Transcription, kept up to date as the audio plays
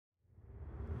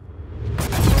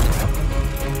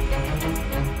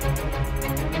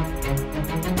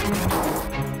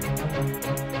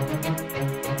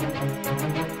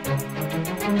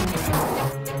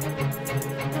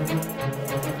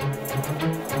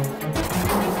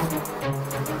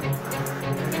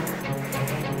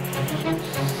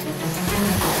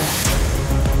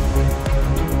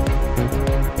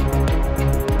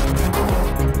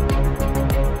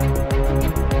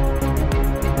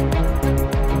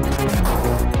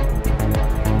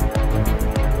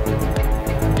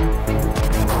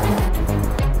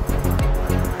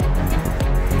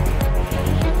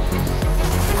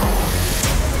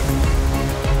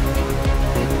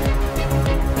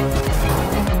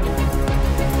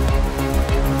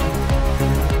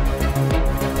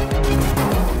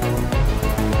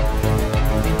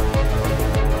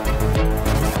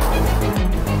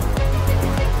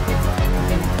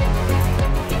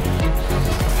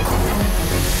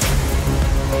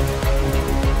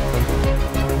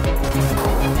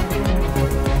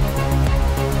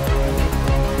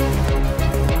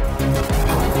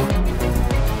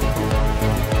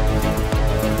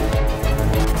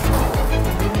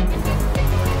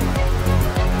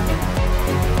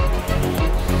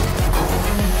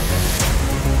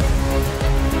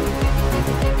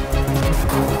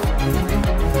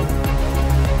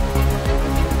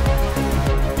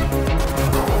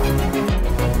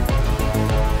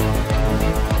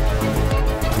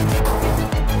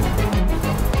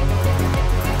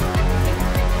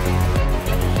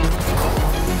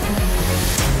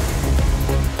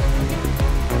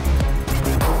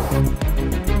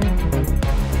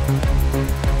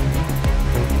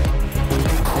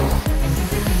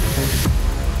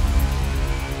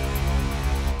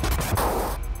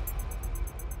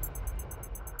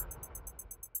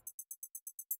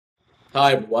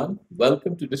Hi everyone,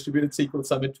 welcome to Distributed SQL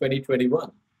Summit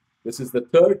 2021. This is the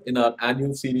third in our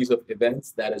annual series of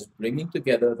events that is bringing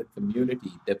together the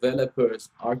community, developers,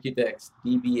 architects,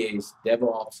 DBAs,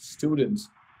 DevOps, students,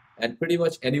 and pretty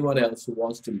much anyone else who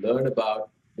wants to learn about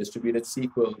distributed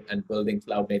SQL and building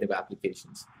cloud native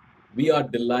applications. We are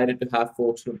delighted to have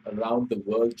folks from around the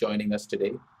world joining us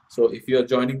today. So if you are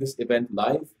joining this event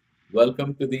live,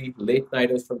 welcome to the late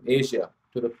nighters from Asia,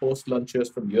 to the post lunchers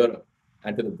from Europe,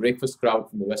 and to the breakfast crowd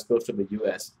from the west coast of the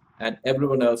US, and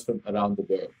everyone else from around the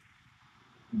world.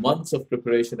 Months of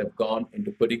preparation have gone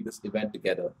into putting this event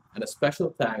together, and a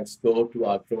special thanks go to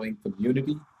our growing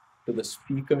community, to the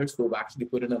speakers who have actually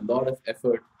put in a lot of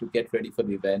effort to get ready for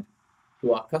the event,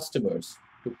 to our customers,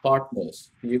 to partners,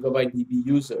 to Yugabyte DB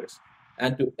users,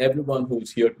 and to everyone who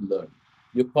is here to learn.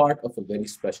 You're part of a very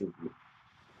special group.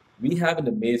 We have an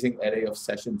amazing array of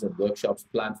sessions and workshops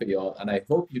planned for you all, and I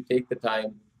hope you take the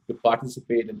time to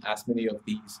participate in as many of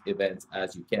these events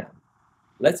as you can.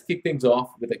 Let's kick things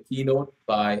off with a keynote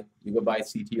by Yugabyte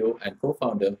CTO and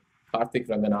co-founder Karthik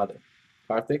Ranganathan.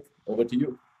 Karthik, over to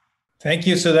you. Thank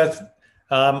you, Sudha.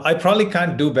 I probably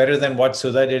can't do better than what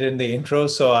Sudha did in the intro,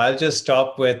 so I'll just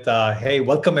stop with, hey,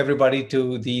 welcome everybody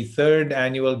to the third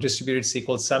annual Distributed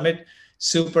SQL Summit.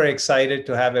 Super excited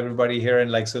to have everybody here.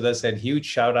 And like Sudha said, huge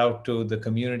shout out to the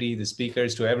community, the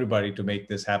speakers, to everybody to make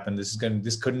this happen. This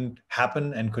couldn't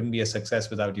happen and couldn't be a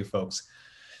success without you folks.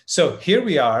 So here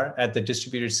we are at the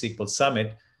Distributed SQL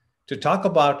Summit to talk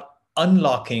about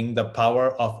unlocking the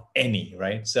power of any,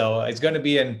 right? So it's going to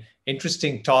be an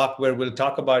interesting talk where we'll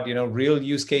talk about, real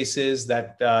use cases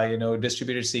that,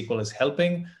 distributed SQL is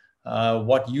helping,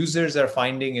 what users are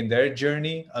finding in their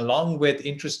journey, along with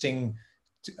interesting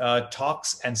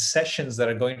talks and sessions that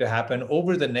are going to happen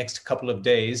over the next couple of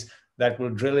days that will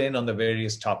drill in on the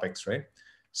various topics, right?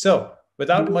 So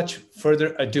without much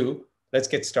further ado, let's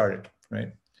get started,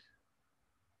 right?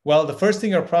 Well, the first thing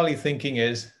you're probably thinking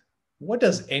is, what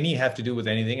does any have to do with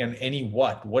anything, and any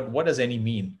what? What does any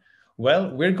mean? Well,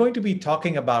 we're going to be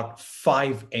talking about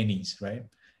 5 any's, right?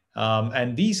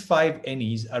 And these 5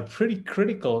 any's are pretty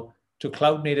critical to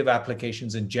cloud native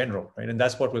applications in general, right? And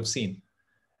that's what we've seen.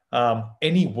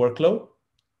 Any workload,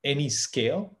 any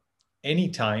scale,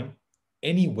 anytime,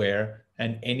 anywhere,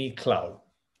 and any cloud,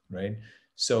 right?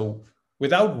 So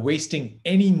without wasting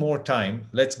any more time,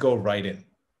 let's go right in.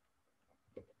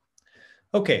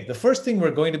 Okay, the first thing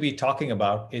we're going to be talking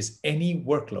about is any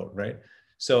workload, right?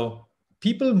 So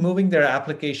people moving their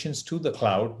applications to the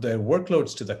cloud, their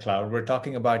workloads to the cloud, we're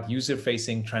talking about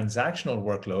user-facing transactional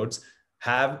workloads,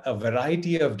 have a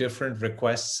variety of different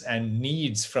requests and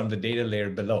needs from the data layer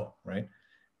below, right?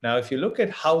 Now, if you look at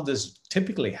how this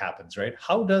typically happens, right?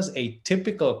 How does a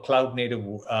typical cloud native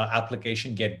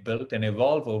application get built and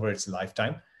evolve over its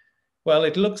lifetime? Well,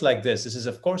 it looks like this. This is,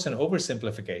 of course, an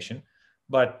oversimplification,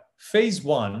 but phase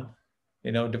one,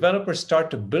 developers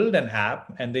start to build an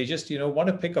app and they just, want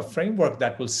to pick a framework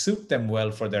that will suit them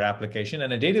well for their application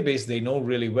and a database they know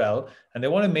really well. And they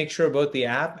want to make sure both the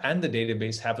app and the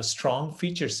database have a strong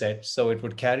feature set so it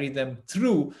would carry them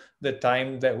through the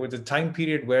time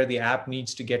period where the app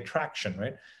needs to get traction,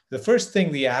 right? The first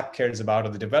thing the app cares about or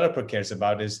the developer cares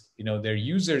about is, their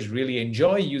users really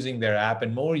enjoy using their app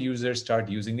and more users start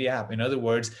using the app. In other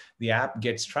words, the app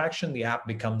gets traction, the app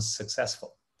becomes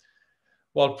successful.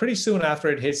 Well, pretty soon after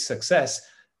it hits success,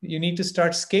 you need to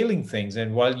start scaling things.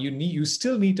 And while you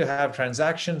still need to have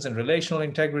transactions and relational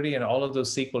integrity and all of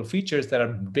those SQL features that are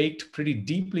baked pretty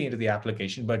deeply into the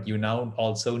application, but you now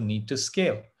also need to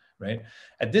scale, right?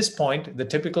 At this point, the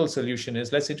typical solution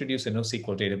is let's introduce a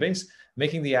NoSQL database,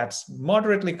 making the apps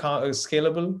moderately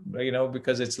scalable,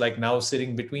 because it's like now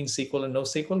sitting between SQL and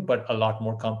NoSQL, but a lot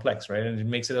more complex, right? And it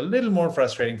makes it a little more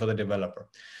frustrating for the developer.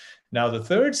 Now, the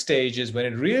third stage is when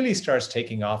it really starts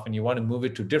taking off and you want to move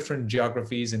it to different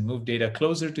geographies and move data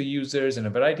closer to users and a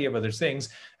variety of other things,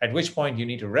 at which point you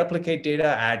need to replicate data,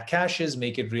 add caches,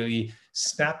 make it really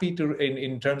snappy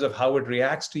in terms of how it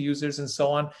reacts to users and so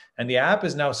on. And the app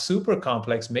is now super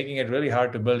complex, making it really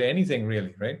hard to build anything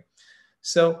really, right?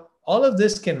 So all of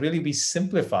this can really be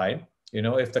simplified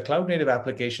if the cloud native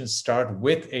applications start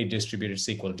with a distributed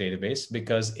SQL database,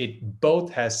 because it both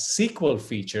has SQL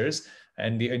features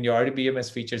and your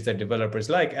RDBMS features that developers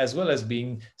like, as well as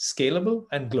being scalable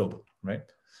and global, right?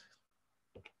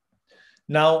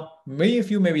 Now, many of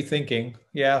you may be thinking,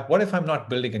 yeah, what if I'm not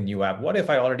building a new app? What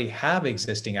if I already have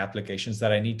existing applications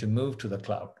that I need to move to the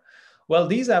cloud? Well,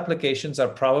 these applications are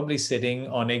probably sitting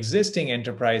on existing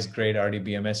enterprise-grade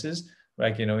RDBMSs,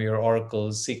 like your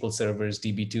Oracles, SQL servers,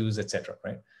 DB2s, et cetera,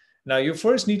 right? Now, you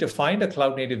first need to find a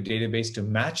cloud-native database to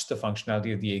match the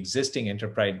functionality of the existing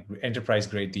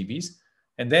enterprise-grade DBs.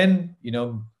 And then,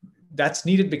 that's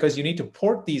needed because you need to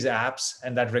port these apps,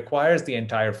 and that requires the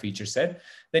entire feature set.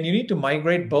 Then you need to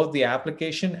migrate both the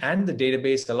application and the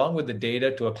database along with the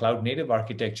data to a cloud native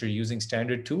architecture using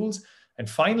standard tools. And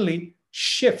finally,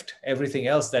 shift everything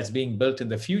else that's being built in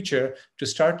the future to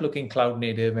start looking cloud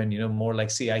native and more like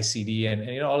CI/CD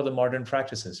and all of the modern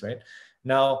practices, right?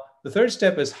 Now, the third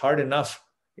step is hard enough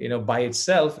by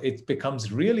itself. It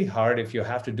becomes really hard if you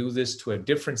have to do this to a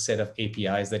different set of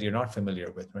APIs that you're not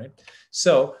familiar with, right?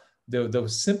 So the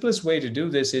simplest way to do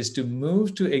this is to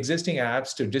move to existing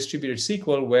apps to distributed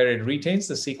SQL, where it retains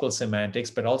the SQL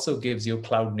semantics, but also gives you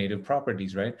cloud native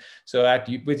properties, right? So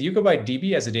with Yugabyte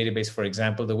DB as a database, for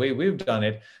example, the way we've done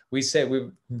it,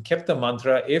 we've kept the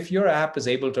mantra: if your app is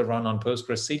able to run on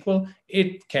PostgreSQL,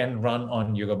 it can run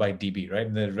on Yugabyte DB, right?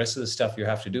 And the rest of the stuff you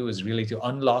have to do is really to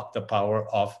unlock the power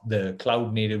of the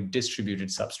cloud native distributed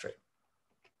substrate.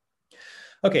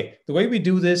 Okay, the way we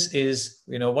do this is,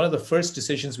 one of the first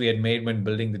decisions we had made when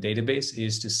building the database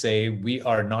is to say we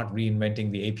are not reinventing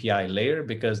the API layer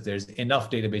because there's enough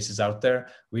databases out there.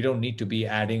 We don't need to be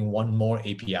adding one more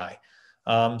API.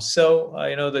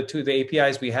 The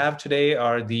APIs we have today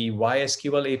are the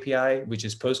YSQL API, which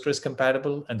is Postgres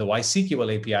compatible, and the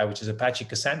YSQL API, which is Apache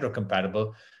Cassandra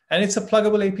compatible. And it's a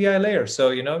pluggable API layer.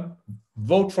 So,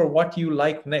 vote for what you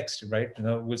like next, right?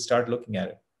 We'll start looking at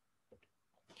it.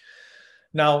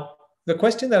 Now, the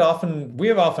question that we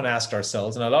have often asked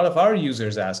ourselves, and a lot of our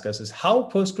users ask us, is how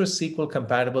PostgreSQL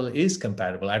compatible is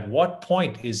compatible? At what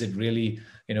point is it really,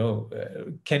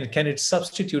 can it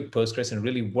substitute Postgres and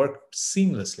really work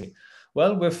seamlessly?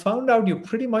 Well, we've found out you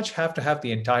pretty much have to have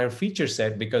the entire feature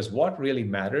set, because what really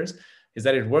matters is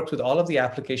that it works with all of the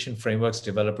application frameworks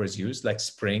developers use, like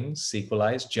Spring,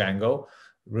 SQLite, Django,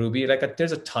 Ruby.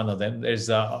 There's a ton of them. There's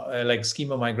like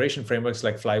schema migration frameworks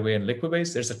like Flyway and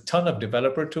Liquibase. There's a ton of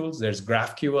developer tools. There's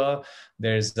GraphQL.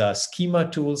 There's schema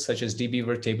tools such as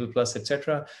dbeaver, TablePlus,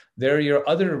 etc. There are your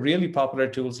other really popular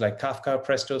tools like Kafka,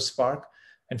 Presto, Spark.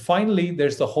 And finally,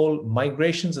 there's the whole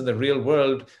migrations in the real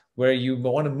world, where you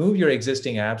want to move your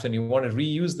existing apps and you want to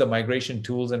reuse the migration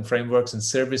tools and frameworks and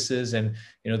services and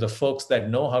the folks that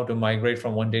know how to migrate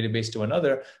from one database to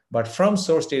another, but from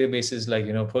source databases like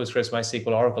Postgres, MySQL,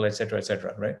 Oracle, et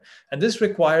cetera, right? And this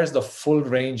requires the full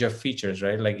range of features,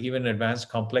 right? Like even advanced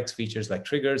complex features like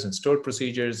triggers and stored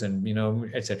procedures and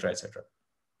et cetera, et cetera.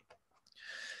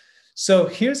 So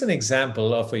here's an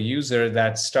example of a user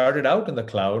that started out in the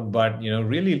cloud, but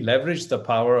really leveraged the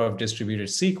power of distributed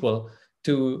SQL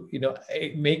to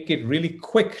make it really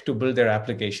quick to build their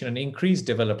application and increase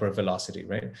developer velocity,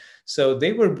 right? So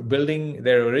they were building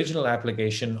their original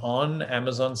application on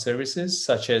Amazon services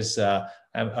such as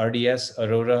RDS,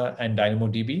 Aurora, and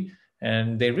DynamoDB.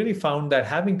 And they really found that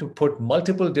having to put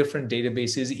multiple different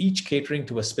databases, each catering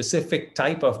to a specific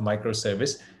type of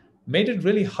microservice, made it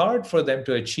really hard for them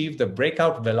to achieve the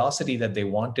breakout velocity that they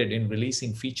wanted in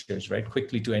releasing features, right,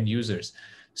 quickly to end users.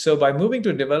 So by moving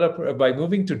to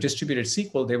distributed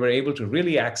SQL, they were able to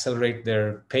really accelerate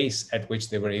their pace at which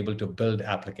they were able to build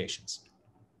applications.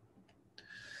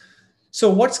 So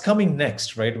what's coming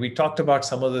next, right? We talked about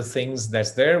some of the things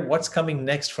that's there. What's coming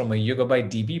next from a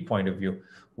Yugabyte DB point of view?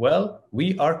 Well,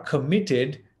 we are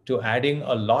committed to adding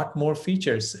a lot more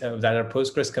features that are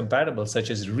Postgres compatible, such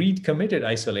as read committed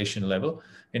isolation level,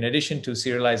 in addition to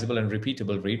serializable and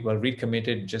repeatable read. Well, read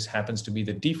committed just happens to be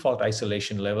the default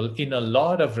isolation level in a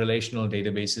lot of relational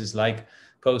databases like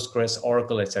Postgres,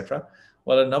 Oracle, etc.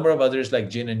 Well, a number of others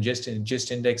like GIN and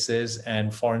GIST indexes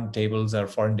and foreign tables or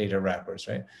foreign data wrappers,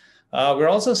 right? We're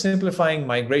also simplifying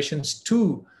migrations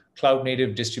to cloud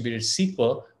native distributed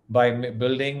SQL by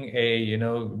building a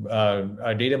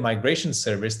data migration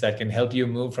service that can help you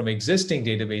move from existing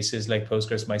databases like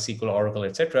Postgres, MySQL, Oracle,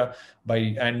 etc.,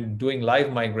 and doing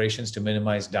live migrations to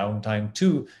minimize downtime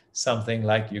to something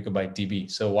like Yugabyte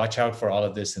DB. So watch out for all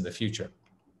of this in the future.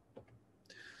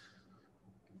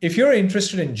 If you're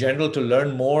interested in general to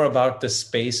learn more about the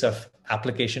space of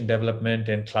application development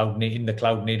and in the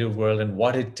cloud native world and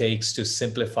what it takes to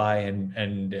simplify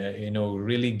and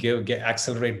really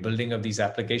accelerate building of these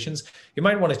applications, you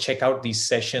might want to check out these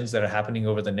sessions that are happening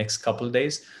over the next couple of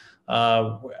days.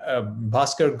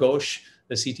 Bhaskar Ghosh,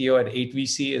 the CTO at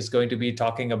 8VC, is going to be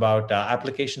talking about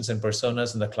applications and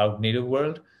personas in the cloud native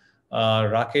world.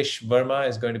 Rakesh Verma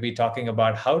is going to be talking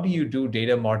about how do you do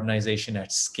data modernization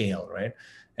at scale, right?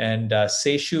 And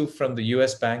Seshu from the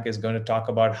US Bank is going to talk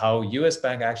about how US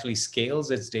Bank actually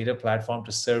scales its data platform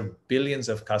to serve billions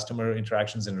of customer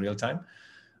interactions in real time.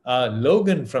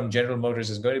 Logan from General Motors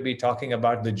is going to be talking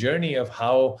about the journey of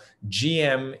how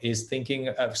GM is thinking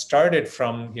started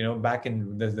from, back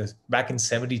in back in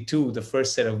 72, the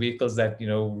first set of vehicles that,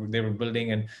 they were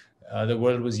building, and the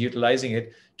world was utilizing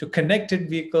it, to connected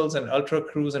vehicles and ultra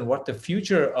cruise, and what the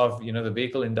future of, the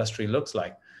vehicle industry looks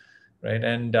like. Right.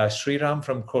 And Sriram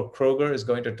from Kroger is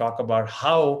going to talk about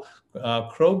how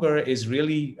Kroger is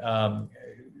really,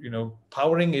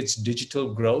 powering its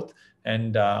digital growth,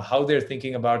 and how they're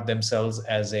thinking about themselves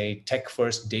as a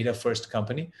tech-first, data-first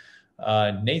company.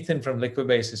 Nathan from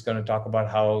Liquibase is going to talk about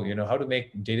how, how to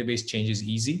make database changes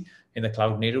easy in the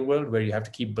cloud-native world, where you have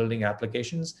to keep building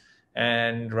applications.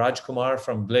 And Raj Kumar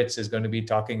from Blitz is going to be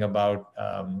talking about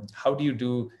how do you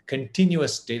do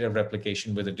continuous data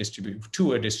replication with a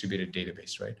distributed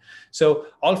database, right? So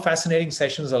all fascinating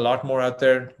sessions, a lot more out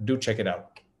there. Do check it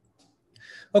out.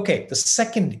 Okay, the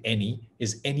second any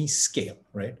is any scale,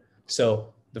 right?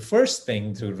 So the first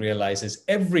thing to realize is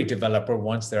every developer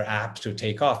wants their app to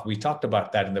take off. We talked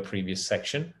about that in the previous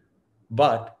section.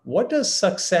 But what does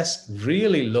success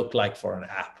really look like for an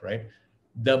app, right?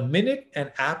 The minute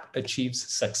an app achieves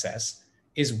success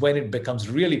is when it becomes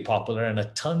really popular and a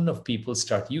ton of people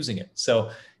start using it.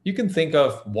 So you can think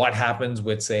of what happens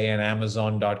with, say, an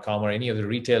Amazon.com or any of the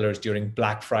retailers during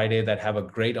Black Friday that have a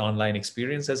great online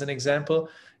experience as an example.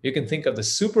 You can think of the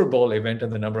Super Bowl event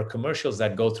and the number of commercials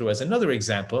that go through as another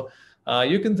example.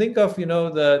 You can think of,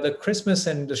 the Christmas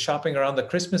and the shopping around the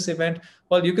Christmas event.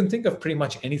 Well, you can think of pretty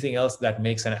much anything else that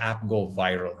makes an app go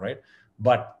viral, right?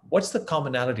 But what's the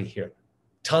commonality here?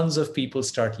 Tons of people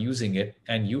start using it,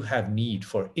 and you have need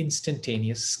for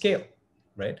instantaneous scale,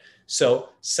 right? So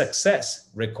success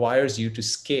requires you to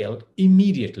scale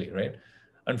immediately, right?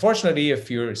 Unfortunately, if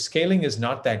your scaling is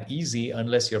not that easy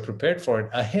unless you're prepared for it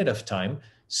ahead of time.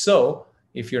 So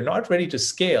if you're not ready to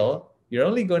scale, you're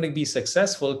only going to be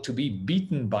successful to be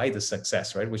beaten by the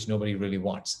success, right? Which nobody really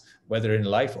wants, whether in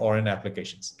life or in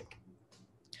applications.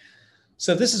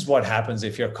 So this is what happens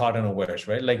if you're caught unawares,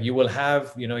 right? Like you will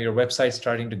have, your website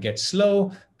starting to get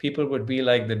slow. People would be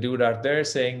like the dude out there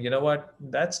saying, you know what,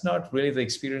 that's not really the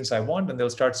experience I want. And they'll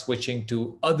start switching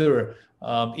to other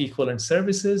equivalent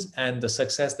services, and the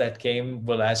success that came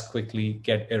will as quickly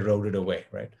get eroded away,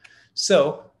 right?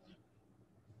 So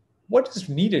what is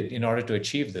needed in order to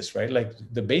achieve this, right? Like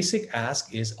the basic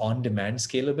ask is on-demand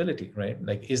scalability, right?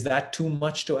 Like, is that too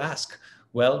much to ask?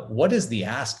 Well, what is the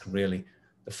ask really?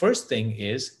 The first thing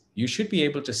is you should be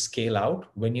able to scale out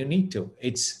when you need to.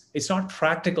 It's not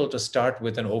practical to start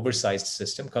with an oversized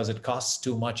system because it costs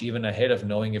too much even ahead of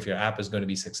knowing if your app is going to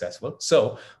be successful.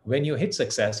 So when you hit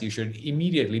success, you should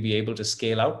immediately be able to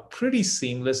scale out pretty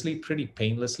seamlessly, pretty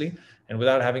painlessly, and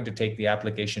without having to take the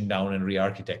application down and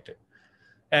re-architect it.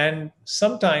 And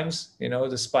sometimes,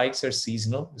 the spikes are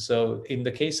seasonal. So in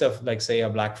the case of, like, say, a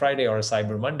Black Friday or a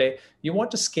Cyber Monday, you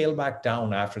want to scale back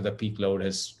down after the peak load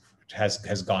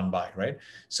has gone by, right?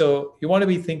 So you want to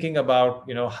be thinking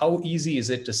about, how easy is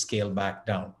it to scale back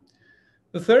down?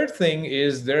 The third thing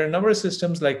is there are a number of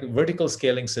systems like vertical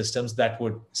scaling systems that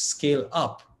would scale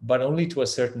up, but only to a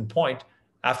certain point,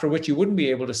 after which you wouldn't be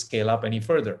able to scale up any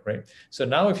further, right? So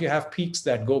now if you have peaks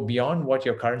that go beyond what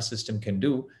your current system can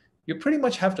do, you pretty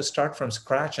much have to start from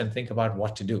scratch and think about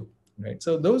what to do, right?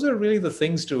 So those are really the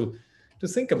things to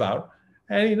think about.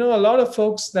 And, a lot of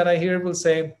folks that I hear will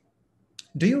say,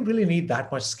 do you really need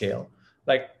that much scale?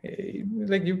 Like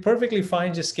you're perfectly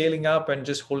fine just scaling up and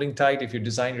just holding tight if you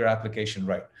design your application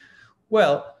right.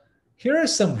 Well, here are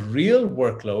some real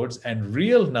workloads and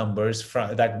real numbers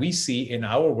that we see in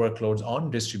our workloads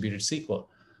on distributed SQL.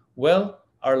 Well,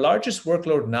 our largest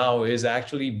workload now is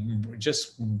actually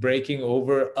just breaking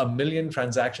over 1 million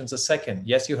transactions a second.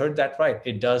 Yes, you heard that right.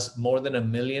 It does more than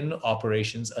 1 million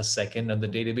operations a second on the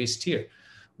database tier.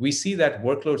 We see that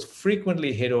workloads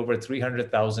frequently hit over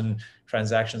 300,000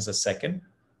 transactions a second.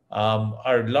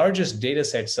 Our largest data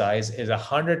set size is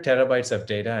 100 terabytes of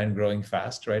data and growing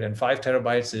fast, right? And 5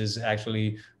 terabytes is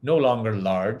actually no longer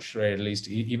large, right? At least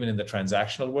even in the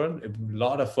transactional world. A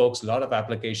lot of folks, a lot of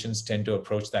applications tend to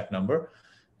approach that number.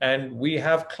 And we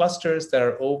have clusters that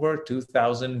are over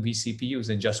 2,000 vCPUs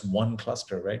in just one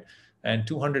cluster, right? And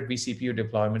 200 vCPU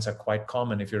deployments are quite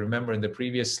common. If you remember in the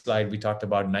previous slide, we talked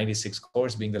about 96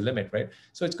 cores being the limit, right?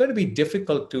 So it's going to be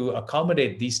difficult to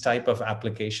accommodate these type of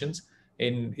applications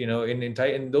in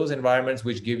those environments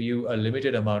which give you a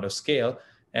limited amount of scale.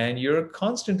 And you're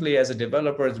constantly, as a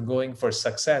developer going for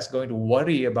success, going to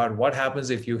worry about what happens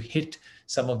if you hit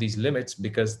some of these limits,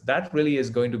 because that really is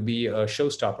going to be a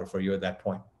showstopper for you at that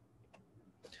point.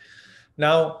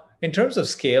 Now, in terms of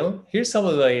scale, here's some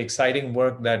of the exciting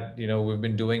work that we've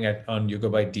been doing on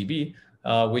Yugabyte DB.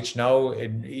 which now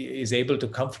is able to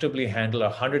comfortably handle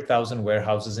 100,000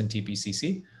 warehouses in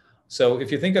TPCC. So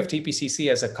if you think of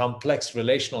TPCC as a complex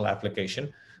relational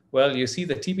application, well, you see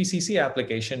the TPCC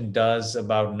application does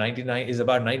about 99,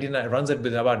 runs it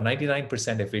with about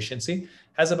 99% efficiency,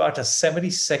 has about a 70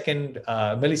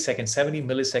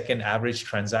 millisecond average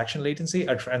transaction latency.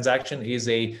 A transaction is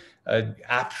a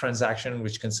app transaction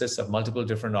which consists of multiple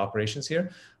different operations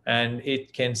here, and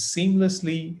it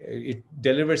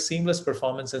delivers seamless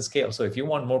performance and scale. So if you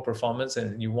want more performance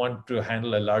and you want to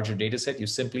handle a larger data set, you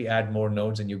simply add more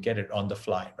nodes and you get it on the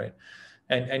fly, right?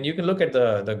 And you can look at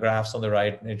the graphs on the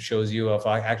right, and it shows you of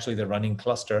actually the running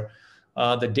cluster.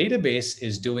 The database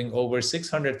is doing over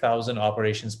 600,000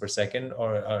 operations per second,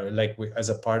 or like as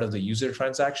a part of the user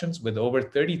transactions, with over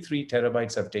 33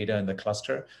 terabytes of data in the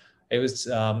cluster. It was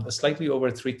slightly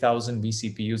over 3,000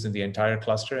 vCPUs in the entire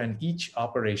cluster, and each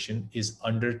operation is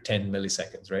under 10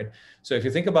 milliseconds, right? So if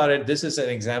you think about it, this is an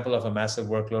example of a massive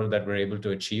workload that we're able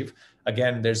to achieve.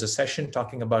 Again, there's a session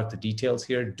talking about the details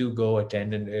here. Do go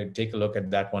attend and take a look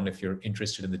at that one if you're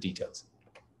interested in the details.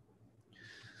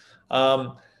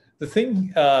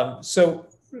 So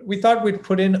we thought we'd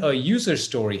put in a user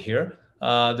story here.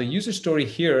 The user story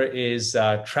here is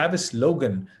Travis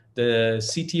Logan, the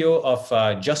CTO of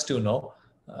Justuno,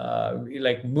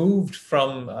 moved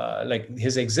from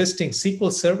his existing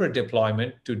SQL Server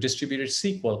deployment to distributed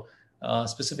SQL,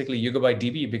 specifically Yugabyte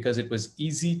DB, because it was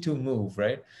easy to move,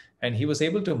 right? And he was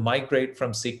able to migrate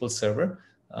from SQL Server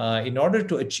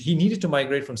he needed to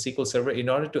migrate from SQL Server in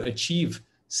order to achieve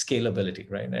scalability,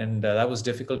 right? And that was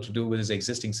difficult to do with his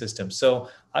existing system. So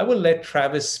I will let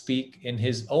Travis speak in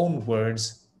his own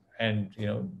words and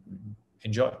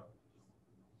enjoy.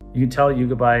 You can tell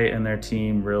Yugabyte and their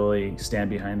team really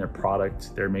stand behind their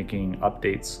product. They're making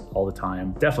updates all the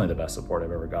time. Definitely the best support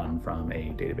I've ever gotten from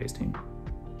a database team.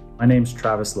 My name's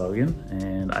Travis Logan,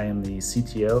 and I am the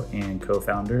CTO and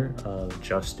co-founder of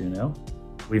Justuno.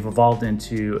 We've evolved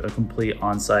into a complete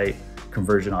on-site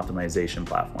conversion optimization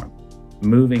platform.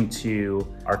 Moving to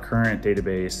our current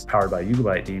database powered by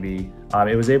Yugabyte DB,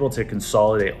 it was able to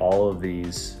consolidate all of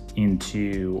these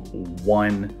into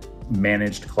one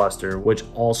managed cluster, which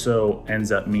also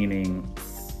ends up meaning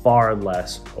far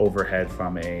less overhead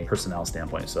from a personnel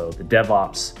standpoint. So the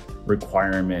DevOps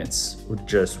requirements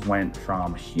just went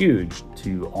from huge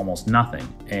to almost nothing,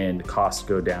 and costs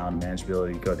go down,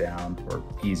 manageability go down, or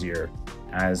easier.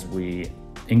 As we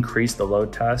increase the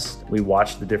load test, we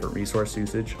watch the different resource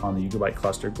usage on the Yugabyte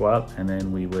cluster go up, and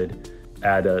then we would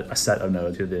add a set of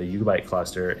nodes to the Yugabyte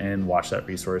cluster and watch that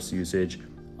resource usage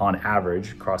on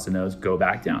average across the nodes go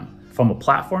back down. From a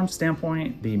platform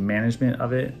standpoint, the management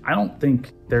of it, I don't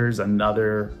think there's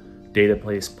another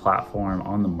database platform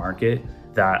on the market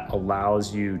that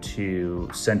allows you to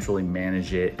centrally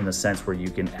manage it in the sense where you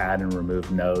can add and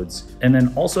remove nodes. And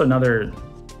then also another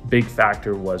big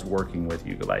factor was working with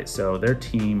Yugabyte. So their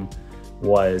team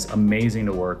was amazing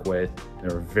to work with.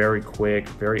 They were very quick,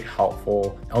 very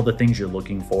helpful. All the things you're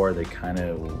looking for, they kind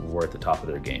of were at the top of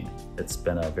their game. It's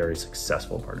been a very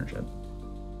successful partnership.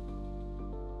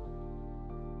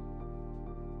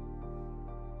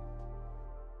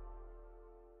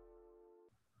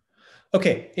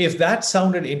 Okay, if that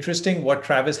sounded interesting, what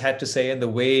Travis had to say and the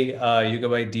way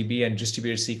Yugabyte DB and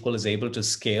distributed SQL is able to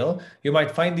scale, you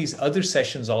might find these other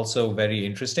sessions also very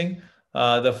interesting.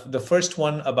 The first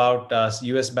one about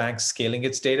US banks scaling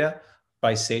its data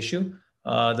by Seishu.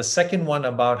 The second one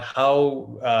about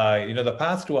how, the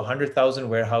path to 100,000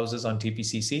 warehouses on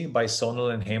TPCC by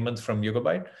Sonal and Hemant from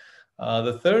Yugabyte.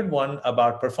 The third one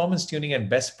about performance tuning and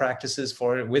best practices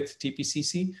with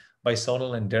TPCC by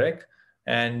Sonal and Derek.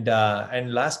 And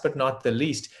last but not the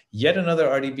least, yet another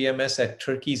RDBMS at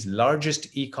Turkey's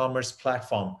largest e-commerce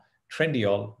platform,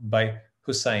 Trendyol by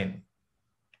Hussein.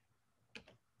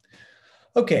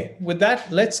 Okay, with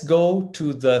that, let's go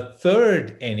to the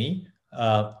third any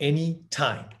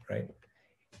time, right?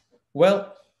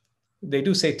 Well, they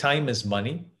do say time is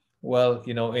money. Well,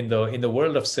 in the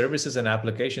world of services and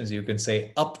applications, you can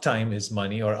say uptime is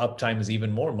money, or uptime is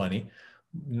even more money.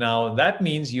 Now, that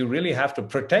means you really have to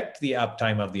protect the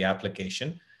uptime of the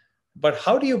application. But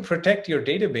how do you protect your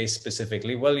database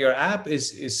specifically? Well, your app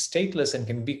is stateless and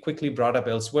can be quickly brought up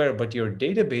elsewhere, but your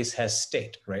database has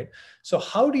state, right? So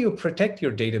how do you protect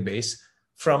your database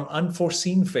from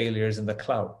unforeseen failures in the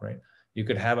cloud, right? You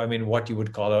could have, what you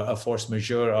would call a force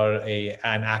majeure or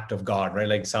an act of God, right?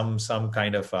 Like some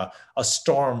kind of a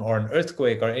storm or an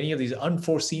earthquake or any of these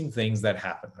unforeseen things that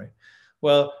happen, right?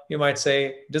 Well, you might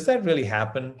say, does that really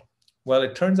happen? Well,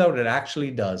 it turns out it actually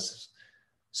does.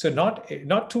 So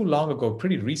not too long ago,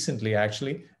 pretty recently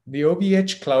actually, The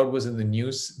OVH cloud was in the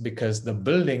news because the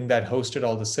building that hosted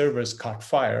all the servers caught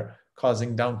fire,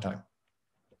 causing downtime.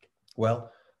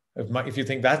 Well, if you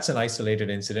think that's an isolated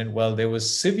incident, well, there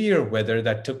was severe weather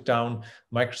that took down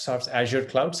Microsoft's Azure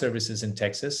cloud services in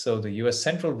Texas. So the US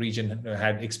Central region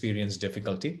had experienced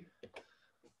difficulty.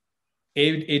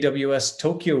 AWS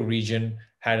Tokyo region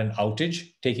had an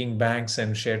outage, taking banks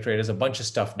and share traders, a bunch of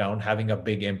stuff down, having a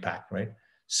big impact, right?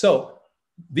 So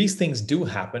these things do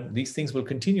happen. These things will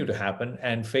continue to happen,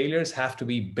 and failures have to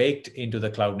be baked into the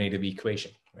cloud native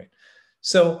equation, right?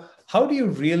 So how do you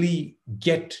really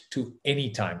get to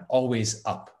anytime, always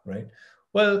up, right?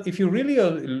 Well, if you really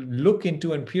look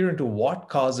into and peer into what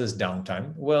causes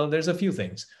downtime, well, there's a few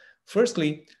things.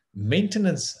 Firstly,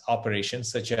 maintenance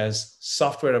operations such as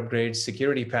software upgrades,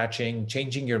 security patching,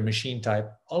 changing your machine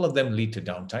type, all of them lead to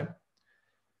downtime.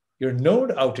 Your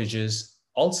node outages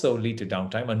also lead to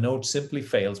downtime. A node simply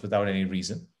fails without any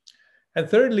reason. And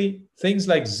thirdly, things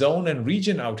like zone and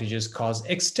region outages cause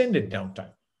extended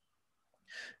downtime.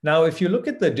 Now, if you look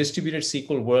at the distributed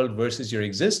SQL world versus your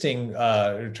existing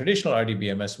traditional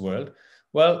RDBMS world,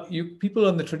 well, people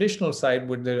on the traditional side,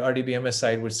 the RDBMS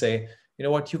side would say, you know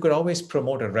what, you could always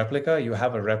promote a replica. You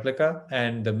have a replica,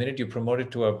 and the minute you promote it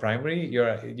to a primary,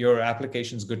 your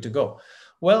application's good to go.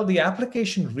 Well, the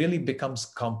application really becomes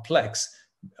complex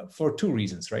for two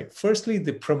reasons, right? Firstly,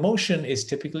 the promotion is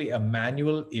typically a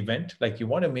manual event. Like, you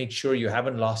want to make sure you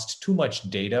haven't lost too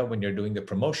much data when you're doing the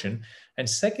promotion. And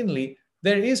secondly,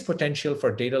 there is potential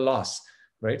for data loss,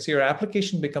 right? So your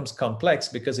application becomes complex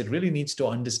because it really needs to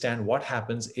understand what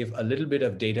happens if a little bit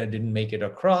of data didn't make it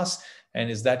across,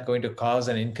 and is that going to cause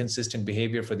an inconsistent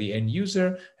behavior for the end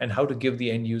user, and how to give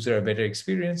the end user a better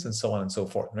experience, and so on and so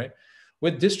forth, right?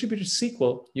 With distributed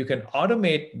SQL, you can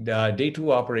automate day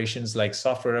two operations like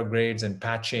software upgrades and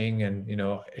patching and,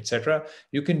 et cetera.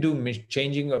 You can do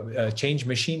change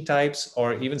machine types,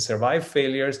 or even survive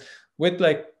failures with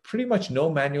like pretty much no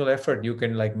manual effort. You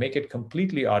can like make it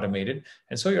completely automated.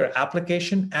 And so your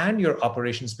application and your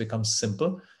operations become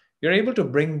simple. You're able to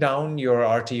bring down your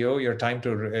RTO, your time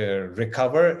to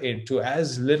recover, into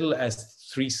as little as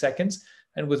 3 seconds,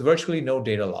 and with virtually no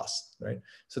data loss, right?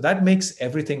 So that makes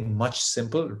everything much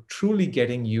simpler, truly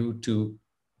getting you to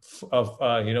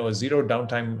a zero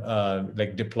downtime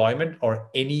like deployment, or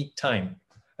any time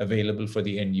available for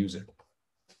the end user.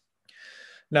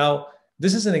 Now,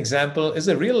 this is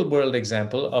a real world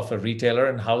example of a retailer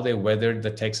and how they weathered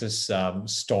the Texas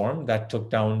storm that took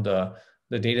down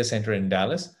the data center in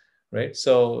Dallas, right?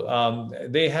 So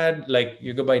they had like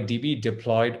Yugabyte DB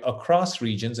deployed across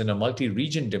regions in a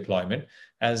multi-region deployment,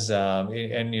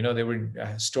 they were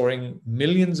storing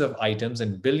millions of items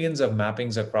and billions of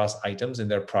mappings across items in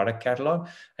their product catalog,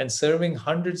 and serving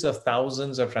hundreds of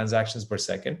thousands of transactions per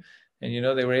second. And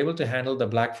they were able to handle the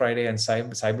Black Friday and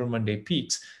Cyber Monday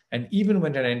peaks. And even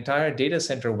when an entire data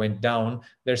center went down,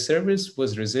 their service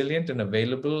was resilient and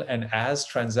available and as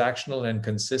transactional and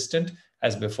consistent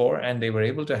as before. And they were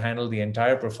able to handle the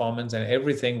entire performance and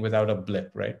everything without a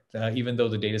blip, right? Even though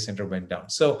the data center went down.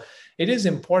 So it is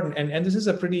important. And this is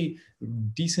a pretty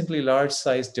decently large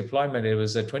sized deployment. It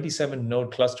was a 27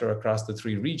 node cluster across the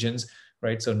 3 regions,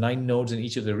 right? So 9 nodes in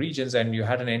each of the regions, and you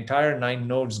had an entire 9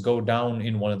 nodes go down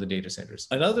in one of the data centers.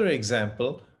 Another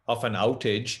example of an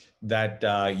outage that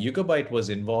Yugabyte was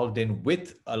involved in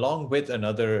along with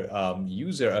another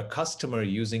user, a customer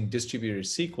using distributed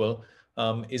SQL,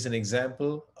 is an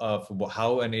example of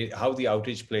how the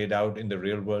outage played out in the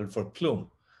real world for Plume.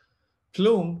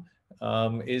 Plume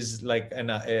is like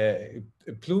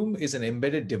Plume is an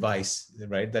embedded device,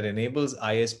 right, that enables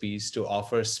ISPs to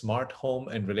offer smart home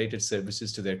and related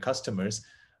services to their customers.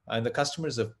 And the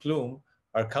customers of Plume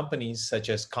are companies such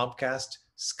as Comcast,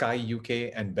 Sky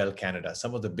UK, and Bell Canada,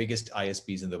 some of the biggest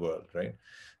ISPs in the world, right?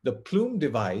 The Plume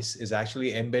device is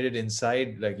actually embedded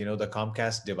inside the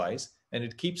Comcast device, and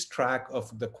it keeps track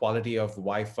of the quality of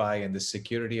Wi-Fi and the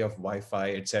security of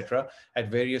Wi-Fi, et cetera,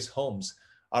 at various homes.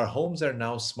 Our homes are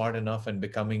now smart enough and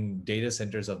becoming data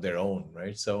centers of their own,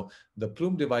 right? So the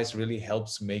Plume device really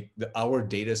helps make our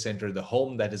data center, the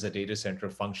home that is a data center,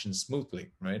 function smoothly,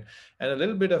 right? And a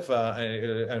little bit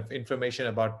of information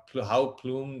about how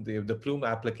Plume, the Plume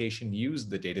application used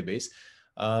the database.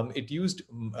 It used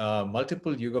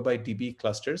multiple Yugabyte DB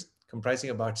clusters comprising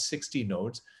about 60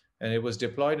 nodes, and it was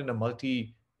deployed in a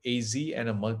multi-AZ and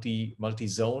a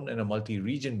multi-zone and a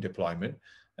multi-region deployment.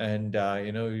 And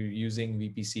using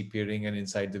VPC peering and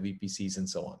inside the VPCs and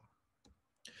so on,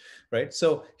 right?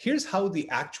 So here's how the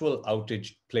actual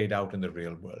outage played out in the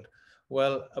real world.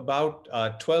 Well, about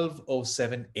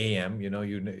 12:07 a.m.,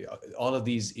 all of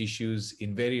these issues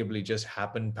invariably just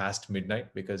happen past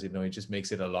midnight because, it just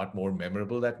makes it a lot more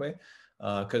memorable that way.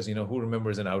 Because, who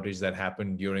remembers an outage that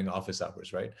happened during office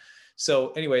hours, right?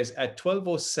 So anyways, at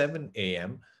 12:07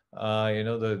 a.m.,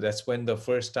 that's when the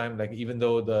first time, like, even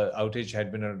though the outage had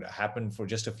happened for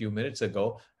just a few minutes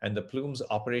ago, and the Plume's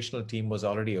operational team was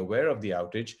already aware of the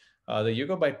outage, the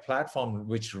Yugabyte platform,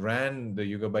 which ran the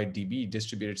Yugabyte DB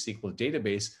distributed SQL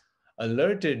database,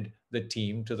 alerted the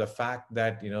team to the fact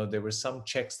that there were some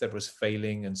checks that was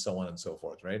failing and so on and so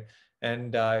forth, right?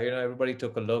 And everybody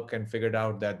took a look and figured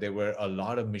out that there were a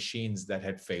lot of machines that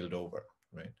had failed over,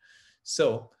 right?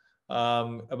 So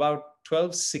about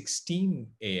 12:16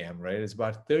 a.m., right? It's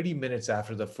about 30 minutes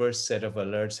after the first set of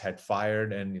alerts had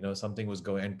fired, and something was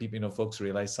going, and people, folks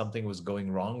realized something was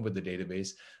going wrong with the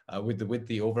database, with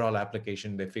the overall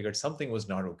application. They figured something was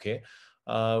not okay.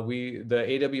 The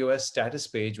AWS status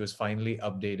page was finally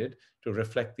updated to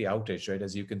reflect the outage, right?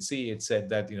 As you can see, it said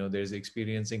that there's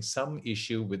experiencing some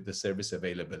issue with the service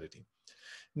availability.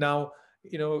 Now,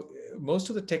 most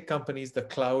of the tech companies, the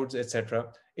clouds,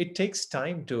 etc., it takes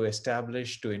time to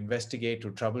establish, to investigate,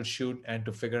 to troubleshoot, and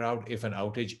to figure out if an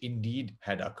outage indeed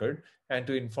had occurred, and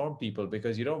to inform people,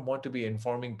 because you don't want to be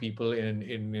informing people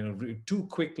in too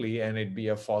quickly and it be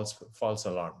a false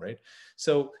alarm, right?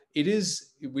 So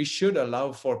we should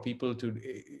allow for people to.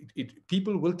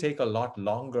 People will take a lot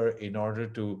longer in order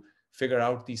to figure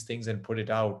out these things and put it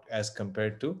out as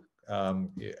compared to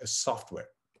software.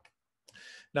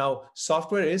 Now,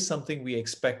 software is something we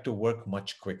expect to work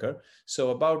much quicker.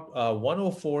 So about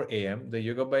 1:04 a.m., the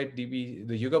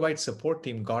Yugabyte support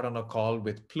team got on a call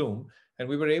with Plume, and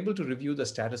we were able to review the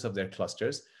status of their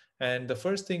clusters. And the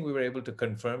first thing we were able to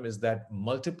confirm is that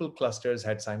multiple clusters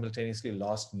had simultaneously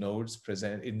lost nodes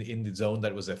present in the zone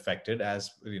that was affected,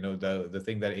 as the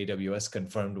thing that AWS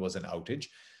confirmed was an outage.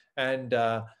 And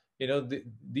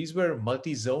these were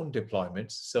multi-zone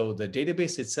deployments. So the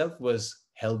database itself was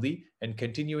healthy and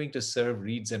continuing to serve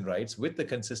reads and writes with the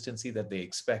consistency that they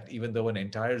expect, even though an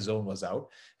entire zone was out.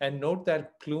 And note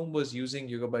that Plume was using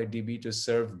Yugabyte DB to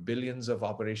serve billions of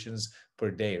operations per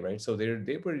day, right? So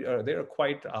they're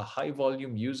quite a high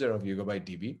volume user of Yugabyte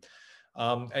DB.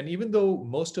 And even though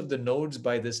most of the nodes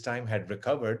by this time had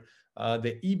recovered,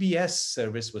 the EBS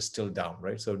service was still down,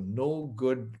 right? So no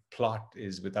good plot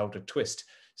is without a twist.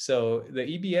 So the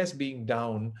EBS being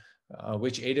down,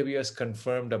 which AWS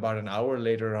confirmed about an hour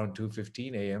later around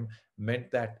 2:15 a.m.,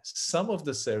 meant that some of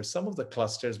the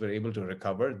clusters were able to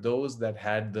recover, those that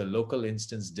had the local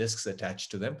instance disks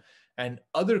attached to them, and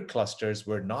other clusters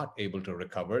were not able to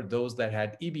recover, those that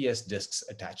had EBS disks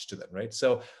attached to them, right?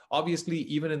 So obviously,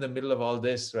 even in the middle of all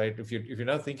this, right, if you're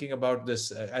now thinking about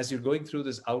this, as you're going through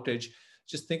this outage,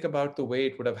 just think about the way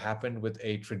it would have happened with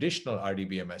a traditional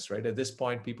RDBMS, right? At this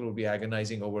point, people will be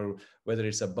agonizing over whether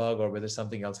it's a bug or whether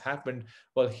something else happened.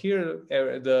 Well, here,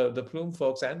 the Plume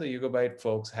folks and the Yugabyte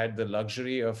folks had the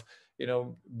luxury of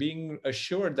being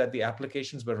assured that the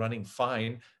applications were running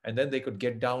fine, and then they could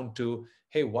get down to,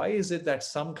 hey, why is it that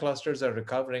some clusters are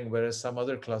recovering whereas some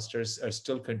other clusters are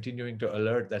still continuing to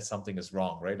alert that something is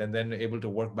wrong, right? And then able to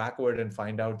work backward and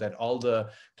find out that all the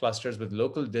clusters with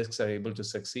local disks are able to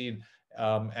succeed,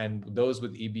 and those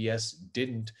with EBS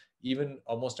didn't, even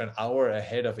almost an hour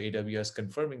ahead of AWS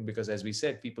confirming, because as we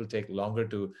said, people take longer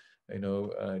to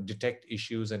detect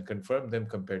issues and confirm them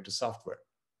compared to software.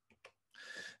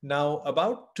 Now,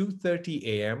 about 2:30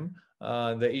 a.m.,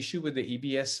 the issue with the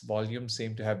EBS volume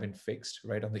seemed to have been fixed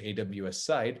right on the AWS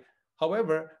side.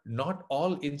 However, not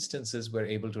all instances were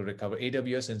able to recover.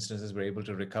 AWS instances were able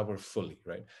to recover fully,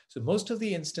 right? So most of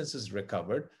the instances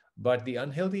recovered, but the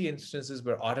unhealthy instances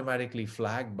were automatically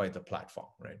flagged by the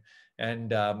platform, right?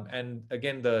 And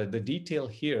again, the detail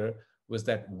here was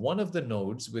that one of the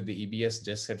nodes with the EBS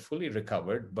disk had fully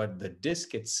recovered, but the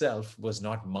disk itself was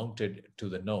not mounted to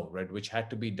the node, right? Which had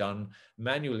to be done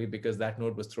manually because that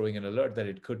node was throwing an alert that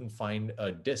it couldn't find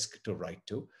a disk to write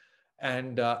to.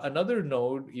 And another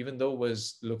node, even though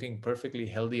was looking perfectly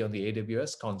healthy on the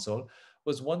AWS console,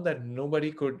 was one that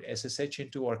nobody could SSH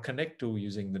into or connect to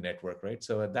using the network, right?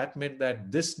 So that meant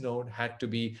that this node had to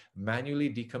be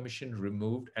manually decommissioned,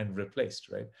 removed, and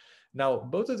replaced, right? Now,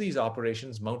 both of these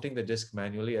operations, mounting the disk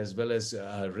manually as well as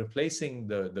replacing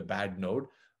the bad node,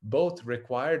 both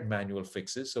required manual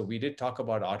fixes. So we did talk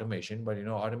about automation, but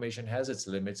automation has its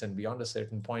limits, and beyond a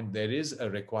certain point, there is a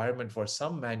requirement for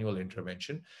some manual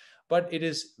intervention. but it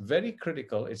is very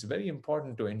critical. It's very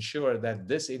important to ensure that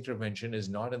this intervention is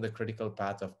not in the critical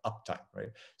path of uptime,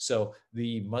 right? So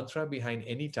the mantra behind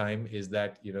anytime is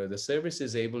that, the service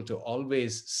is able to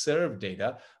always serve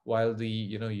data while the,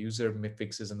 user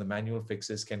fixes and the manual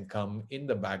fixes can come in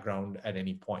the background at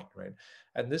any point, right?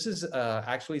 And this is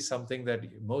actually something that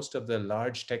most of the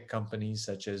large tech companies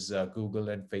such as Google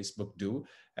and Facebook do.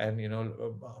 And,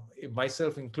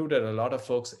 myself included, a lot of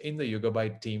folks in the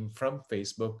Yugabyte team from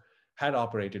Facebook had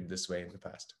operated this way in the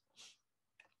past.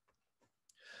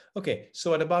 Okay,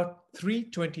 so at about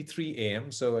 3:23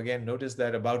 a.m., so again, notice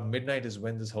that about midnight is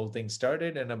when this whole thing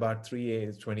started, and about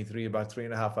 3:23, about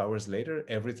 3.5 hours later,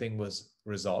 everything was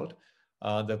resolved.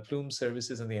 The Plume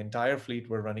services and the entire fleet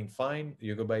were running fine. The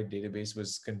Yugabyte database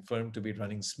was confirmed to be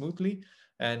running smoothly,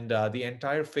 and the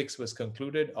entire fix was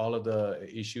concluded. All of the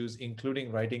issues,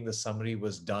 including writing the summary,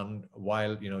 was done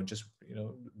while,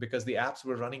 because the apps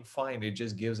were running fine. It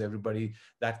just gives everybody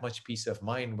that much peace of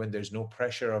mind when there's no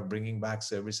pressure of bringing back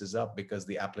services up because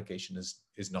the application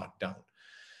is not down.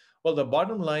 Well, the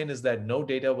bottom line is that no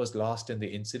data was lost in the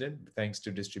incident thanks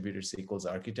to distributed SQL's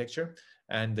architecture,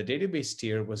 and the database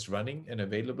tier was running and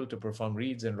available to perform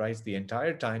reads and writes the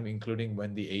entire time, including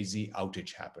when the AZ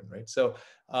outage happened, right? So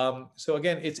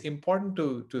again, it's important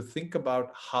to think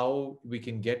about how we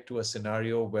can get to a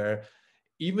scenario where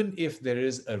even if there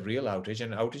is a real outage,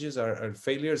 and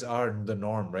failures are the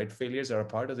norm, right? Failures are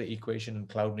a part of the equation in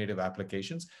cloud native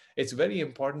applications. It's very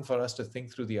important for us to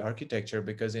think through the architecture,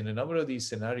 because in a number of these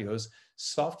scenarios,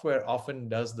 software often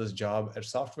does this job, or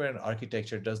software and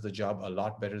architecture does the job a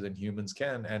lot better than humans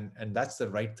can, and that's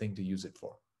the right thing to use it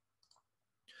for.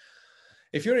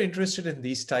 If you're interested in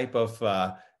these type of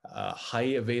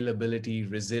high availability,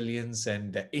 resilience,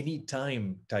 and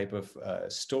anytime type of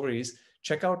stories,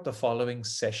 check out the following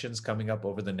sessions coming up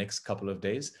over the next couple of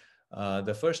days.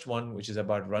 The first one, which is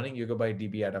about running Yugabyte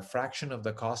DB at a fraction of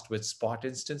the cost with spot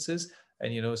instances.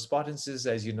 And spot instances,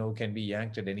 as you know, can be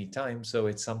yanked at any time. So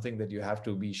it's something that you have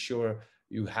to be sure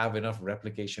you have enough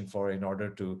replication for in order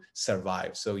to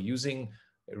survive. So using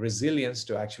resilience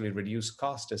to actually reduce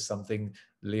cost is something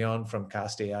Leon from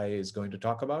Cast AI is going to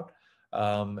talk about.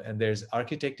 And there's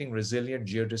architecting resilient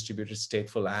geo-distributed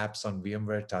stateful apps on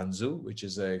VMware Tanzu, which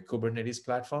is a Kubernetes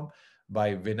platform,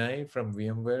 by Vinay from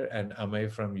VMware and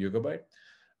Amay from Yugabyte.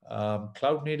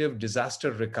 Cloud native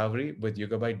disaster recovery with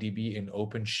Yugabyte DB in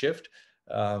OpenShift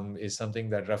is something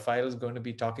that Rafael is going to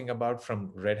be talking about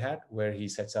from Red Hat, where he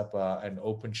sets up an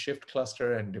OpenShift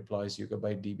cluster and deploys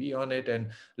Yugabyte DB on it and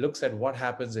looks at what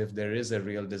happens if there is a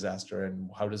real disaster and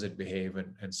how does it behave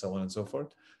and so on and so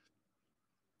forth.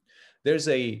 There's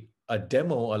a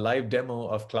live demo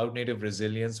of cloud native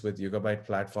resilience with Yugabyte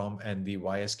platform and the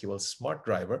YSQL Smart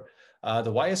Driver.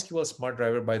 The YSQL Smart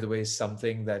Driver, by the way, is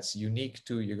something that's unique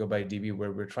to Yugabyte DB,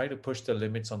 where we're trying to push the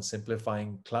limits on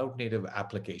simplifying cloud native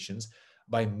applications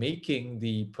by making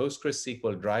the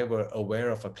PostgreSQL driver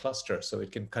aware of a cluster. So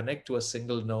it can connect to a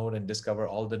single node and discover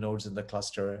all the nodes in the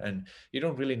cluster. And you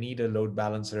don't really need a load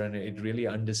balancer, and it really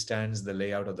understands the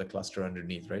layout of the cluster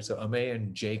underneath, right? So Amay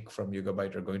and Jake from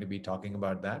Yugabyte are going to be talking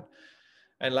about that.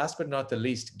 And last but not the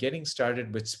least, getting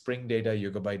started with Spring Data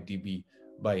Yugabyte DB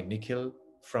by Nikhil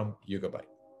from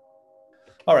Yugabyte.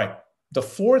 All right, the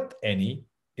fourth any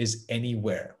is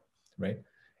anywhere, right?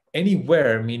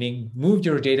 Anywhere meaning move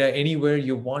your data anywhere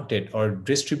you want it or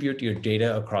distribute your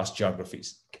data across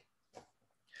geographies.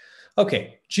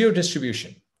 Okay,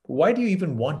 geo-distribution. Why do you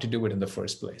even want to do it in the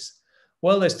first place?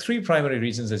 Well, there's three primary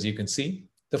reasons, as you can see.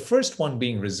 The first one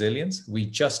being resilience. We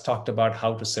just talked about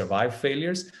how to survive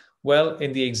failures. Well,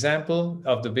 in the example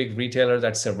of the big retailer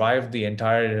that survived the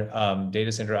entire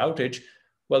data center outage,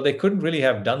 well, they couldn't really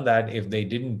have done that if they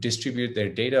didn't distribute their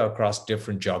data across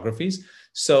different geographies.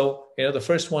 So, the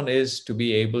first one is to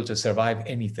be able to survive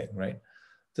anything, right?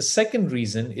 The second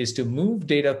reason is to move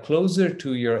data closer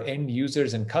to your end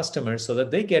users and customers so that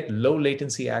they get low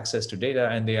latency access to data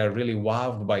and they are really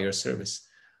wowed by your service.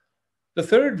 The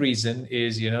third reason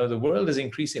is, the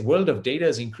world of data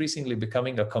is increasingly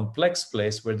becoming a complex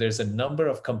place where there's a number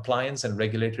of compliance and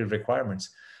regulatory requirements.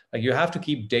 Like you have to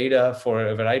keep data for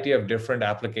a variety of different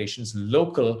applications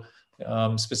local,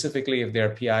 specifically if they're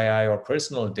PII or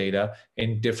personal data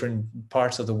in different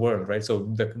parts of the world, right?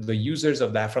 So the users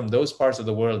of that from those parts of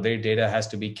the world, their data has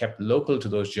to be kept local to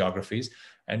those geographies.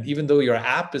 And even though your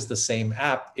app is the same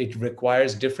app, it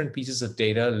requires different pieces of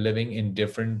data living in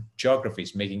different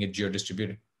geographies, making it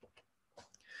geo-distributed.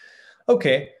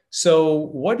 Okay, so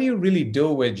what do you really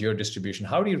do with geo-distribution?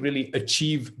 How do you really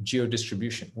achieve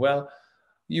geo-distribution? Well,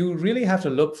 you really have to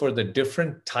look for the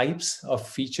different types of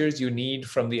features you need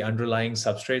from the underlying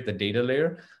substrate, the data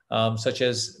layer. such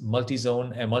as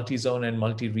multi-zone and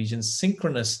multi-region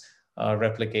synchronous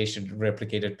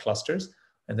replicated clusters.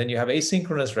 And then you have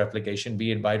asynchronous replication,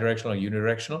 be it bidirectional or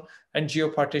unidirectional, and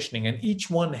geopartitioning. And each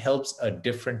one helps a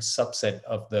different subset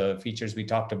of the features we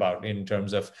talked about in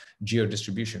terms of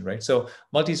geo-distribution, right? So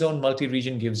multi-zone,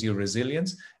 multi-region gives you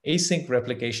resilience. Async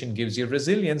replication gives you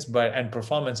resilience, and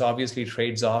performance obviously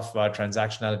trades off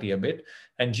transactionality a bit.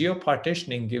 And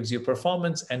geopartitioning gives you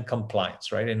performance and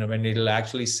compliance, right? And when it'll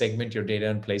actually segment your data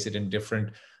and place it in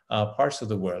different parts of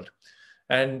the world.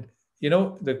 And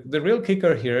the real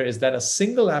kicker here is that a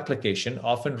single application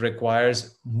often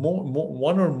requires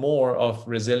one or more of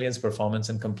resilience, performance,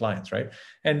 and compliance, right?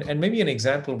 And maybe an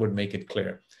example would make it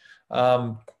clear.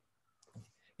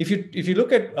 If you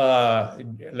look at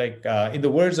in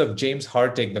the words of James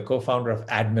Hartig, the co-founder of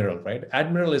Admiral, right?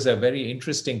 Admiral is a very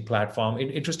interesting platform,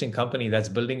 interesting company that's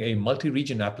building a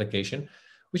multi-region application,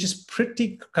 which is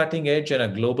pretty cutting edge and a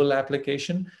global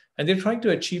application. And they're trying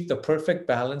to achieve the perfect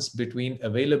balance between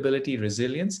availability,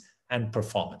 resilience, and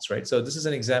performance, right? So this is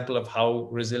an example of how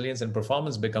resilience and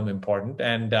performance become important.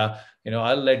 And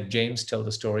I'll let James tell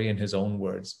the story in his own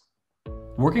words.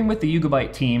 Working with the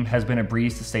Yugabyte team has been a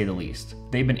breeze to say the least.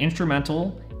 They've been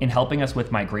instrumental in helping us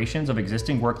with migrations of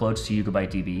existing workloads to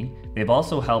Yugabyte DB. They've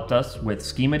also helped us with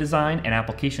schema design and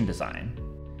application design.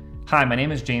 Hi, my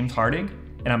name is James Hartig,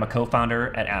 and I'm a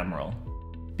co-founder at Admiral.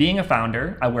 Being a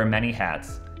founder, I wear many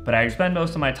hats, but I spend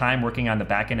most of my time working on the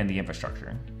backend and the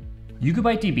infrastructure.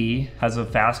 Yugabyte DB has a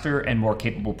faster and more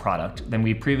capable product than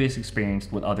we've previously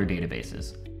experienced with other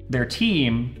databases. Their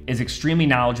team is extremely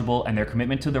knowledgeable and their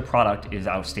commitment to their product is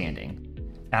outstanding.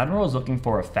 Admiral is looking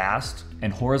for a fast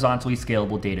and horizontally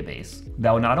scalable database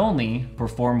that will not only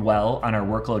perform well on our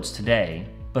workloads today,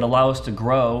 but allow us to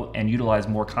grow and utilize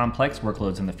more complex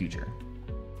workloads in the future.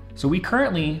 So we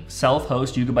currently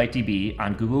self-host Yugabyte DB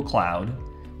on Google Cloud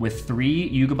with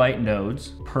 3 Yugabyte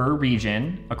nodes per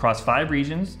region across 5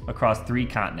 regions across 3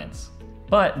 continents.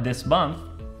 But this month,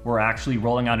 we're actually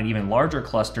rolling out an even larger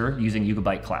cluster using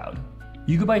Yugabyte Cloud.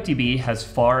 Yugabyte DB has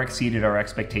far exceeded our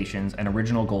expectations and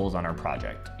original goals on our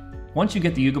project. Once you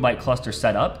get the Yugabyte cluster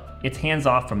set up, it's hands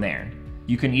off from there.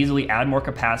 You can easily add more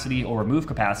capacity or remove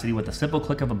capacity with a simple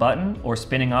click of a button or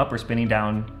spinning up or spinning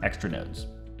down extra nodes.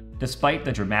 Despite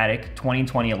the dramatic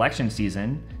 2020 election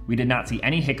season, we did not see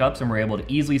any hiccups and were able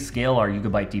to easily scale our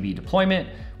Yugabyte DB deployment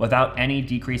without any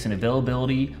decrease in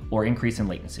availability or increase in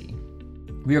latency.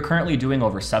 We are currently doing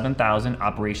over 7,000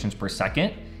 operations per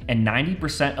second, and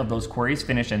 90% of those queries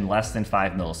finish in less than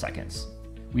 5 milliseconds.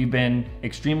 We've been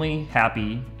extremely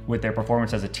happy with their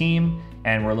performance as a team,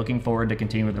 and we're looking forward to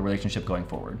continuing the relationship going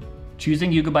forward.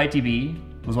 Choosing Yugabyte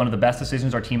DB was one of the best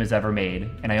decisions our team has ever made,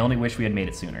 and I only wish we had made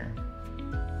it sooner.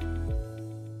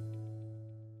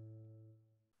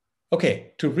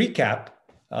 Okay, to recap,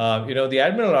 the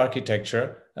Admiral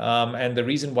architecture and the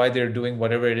reason why they're doing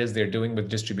whatever it is they're doing with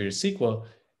distributed SQL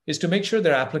is to make sure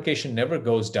their application never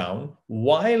goes down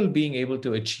while being able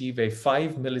to achieve a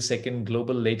 5 millisecond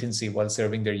global latency while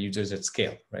serving their users at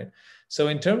scale, right? So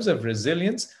in terms of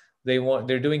resilience,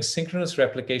 they're doing synchronous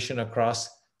replication across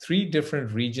 3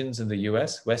 different regions in the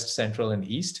US, West, Central, and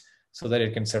East, so that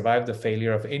it can survive the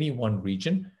failure of any one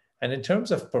region. And in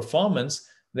terms of performance,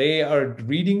 they are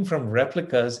reading from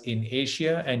replicas in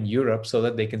Asia and Europe so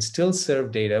that they can still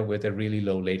serve data with a really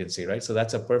low latency, right? So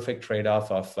that's a perfect trade-off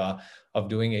of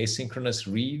doing asynchronous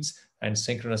reads and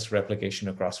synchronous replication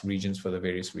across regions for the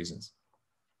various reasons.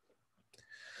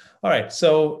 All right,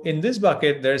 so in this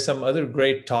bucket, there's some other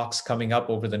great talks coming up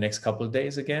over the next couple of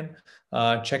days again.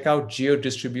 Check out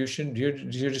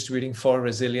Geo-Distributing for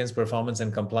Resilience, Performance,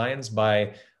 and Compliance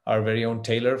by our very own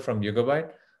Taylor from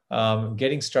Yugabyte.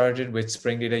 Getting Started with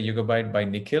Spring Data Yugabyte by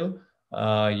Nikhil.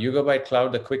 Yugabyte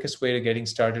Cloud, the quickest way to getting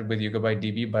started with Yugabyte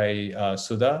DB by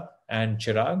Sudha and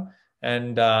Chirag.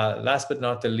 And last but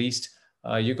not the least,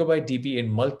 Yugabyte DB in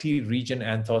multi-region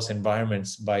Anthos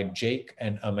environments by Jake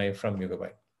and Amay from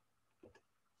Yugabyte.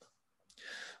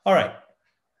 All right,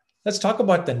 let's talk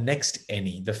about the next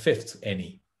any, the 5th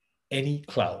any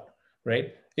cloud,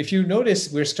 right? If you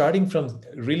notice, we're starting from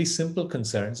really simple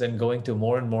concerns and going to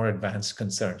more and more advanced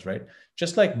concerns, right?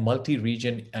 Just like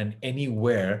multi-region and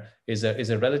anywhere is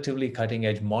a relatively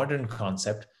cutting-edge modern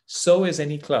concept, so is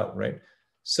any cloud, right?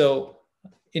 So,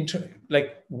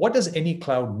 what does any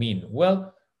cloud mean?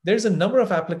 Well, there's a number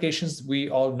of applications we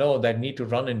all know that need to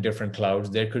run in different clouds.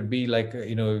 There could be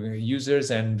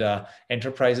users and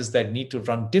enterprises that need to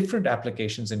run different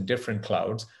applications in different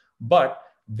clouds, but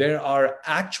there are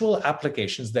actual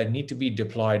applications that need to be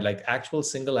deployed, like actual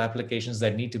single applications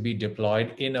that need to be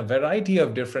deployed in a variety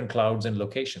of different clouds and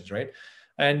locations, right?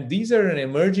 And these are an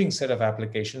emerging set of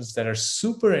applications that are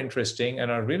super interesting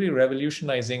and are really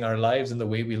revolutionizing our lives and the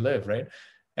way we live, right?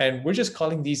 And we're just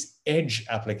calling these edge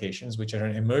applications, which are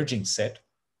an emerging set,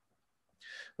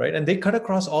 right? And they cut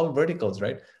across all verticals,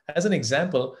 right? As an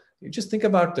example, you just think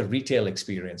about the retail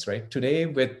experience, right? Today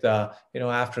with,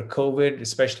 after COVID,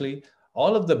 especially,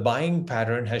 all of the buying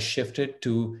pattern has shifted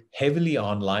to heavily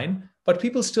online, but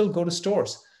people still go to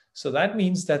stores. So that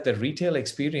means that the retail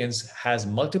experience has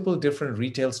multiple different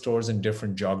retail stores in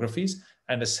different geographies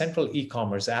and a central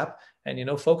e-commerce app.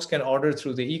 And folks can order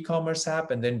through the e-commerce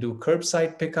app and then do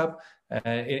curbside pickup.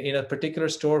 In a particular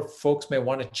store, folks may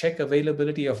want to check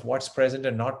availability of what's present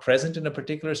and not present in a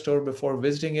particular store before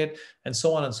visiting it, and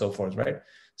so on and so forth, right?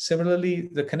 Similarly,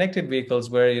 the connected vehicles,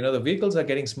 where the vehicles are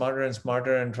getting smarter and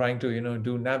smarter and trying to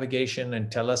do navigation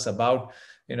and tell us about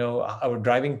our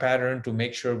driving pattern to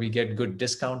make sure we get good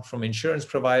discount from insurance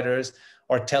providers,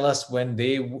 or tell us when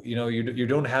you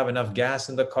don't have enough gas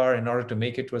in the car in order to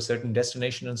make it to a certain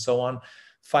destination, and so on.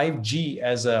 5G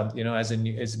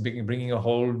is bringing a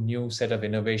whole new set of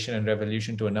innovation and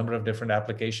revolution to a number of different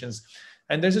applications.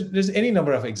 And there's any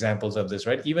number of examples of this,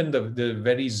 right? Even the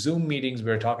very Zoom meetings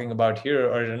we're talking about here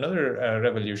are another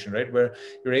revolution, right? Where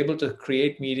you're able to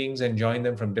create meetings and join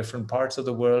them from different parts of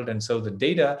the world. And so the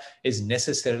data is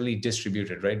necessarily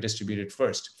distributed, right? Distributed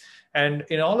first. And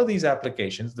in all of these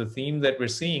applications, the theme that we're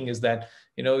seeing is that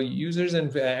users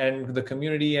and the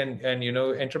community and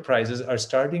enterprises are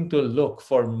starting to look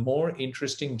for more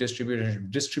interesting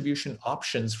distribution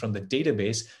options from the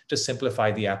database to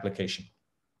simplify the application,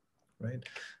 right?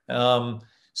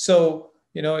 So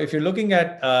if you're looking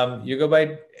at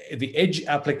Yugabyte, the edge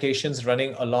applications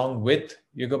running along with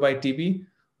Yugabyte DB,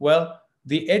 well,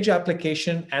 the edge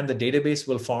application and the database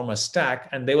will form a stack,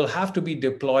 and they will have to be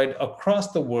deployed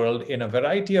across the world in a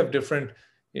variety of different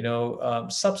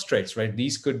substrates, right?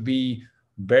 These could be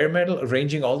bare metal,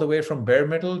 ranging all the way from bare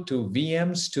metal to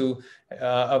VMs to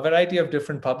a variety of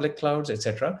different public clouds,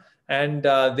 etc. And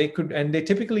they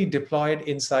typically deploy it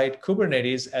inside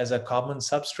Kubernetes as a common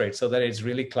substrate, so that it's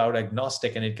really cloud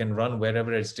agnostic and it can run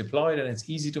wherever it's deployed, and it's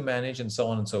easy to manage, and so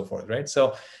on and so forth, right?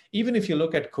 So even if you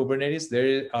look at Kubernetes,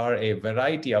 there are a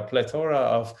plethora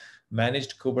of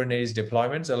managed Kubernetes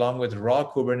deployments along with raw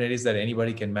Kubernetes that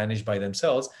anybody can manage by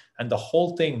themselves. And the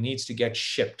whole thing needs to get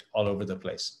shipped all over the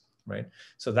place, right?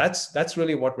 So that's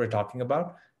really what we're talking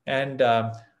about. And,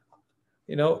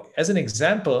 as an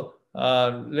example,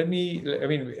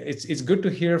 it's good to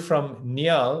hear from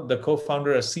Niall, the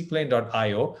co-founder of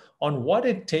Seaplane.io, on what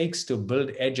it takes to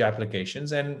build edge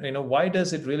applications, and why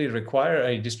does it really require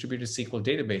a distributed SQL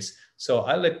database. So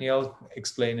I'll let Niall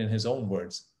explain in his own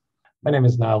words. My name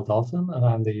is Niall Dalton, and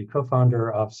I'm the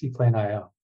co-founder of Seaplane.io.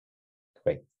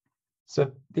 Great.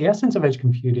 So the essence of edge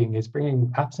computing is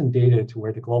bringing apps and data to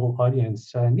where the global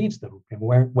audience needs them, and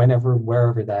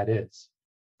wherever that is.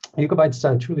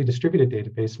 Yugabyte's truly distributed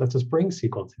database lets us bring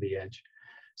SQL to the edge.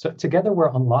 So together,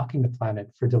 we're unlocking the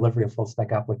planet for delivery of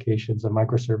full-stack applications and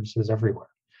microservices everywhere.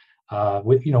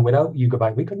 Without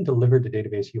Yugabyte, we couldn't deliver the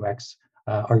database UX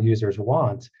our users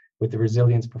want with the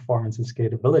resilience, performance, and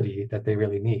scalability that they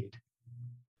really need.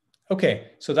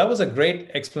 Okay, so that was a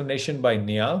great explanation by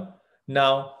Niall.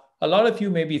 Now, a lot of you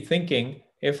may be thinking,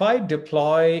 if I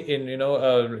deploy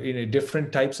in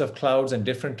different types of clouds and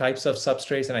different types of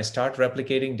substrates, and I start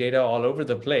replicating data all over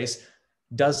the place,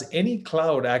 does any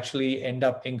cloud actually end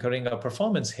up incurring a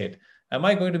performance hit? Am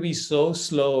I going to be so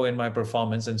slow in my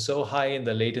performance and so high in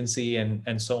the latency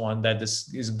and so on that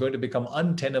this is going to become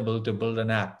untenable to build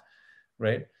an app,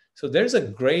 right? So there's a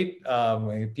great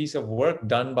piece of work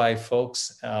done by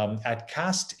folks at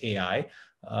Cast AI,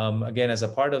 again, as a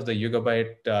part of the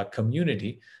Yugabyte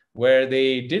community, where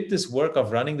they did this work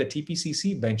of running the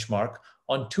TPCC benchmark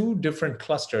on two different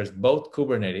clusters, both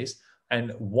Kubernetes,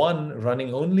 and one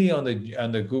running only on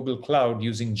the Google Cloud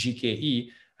using GKE,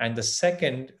 and the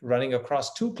second running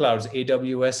across two clouds,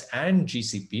 AWS and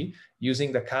GCP,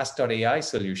 using the Cast.ai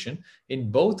solution.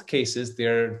 In both cases,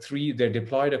 they're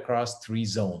deployed across 3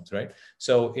 zones, right?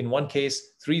 So in one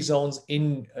case, 3 zones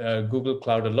in Google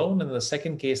Cloud alone, and in the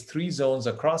second case, 3 zones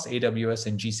across AWS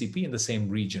and GCP in the same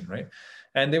region, right?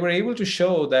 And they were able to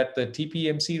show that the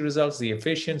TPMC results, the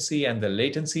efficiency and the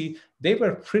latency, they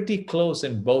were pretty close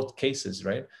in both cases,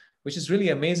 right? Which is really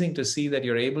amazing to see that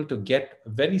you're able to get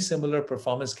very similar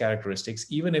performance characteristics,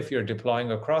 even if you're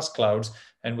deploying across clouds.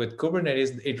 And with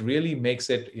Kubernetes, it really makes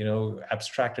it,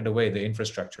 abstracted away, the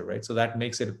infrastructure, right? So that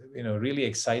makes it, really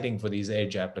exciting for these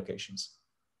edge applications.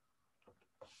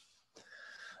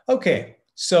 Okay,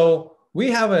 so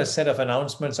we have a set of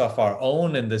announcements of our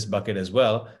own in this bucket as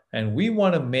well. And we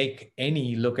want to make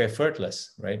any look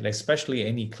effortless, right? Like especially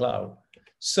any cloud.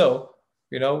 So,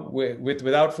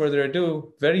 without further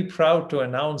ado, very proud to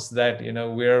announce that,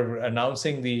 we're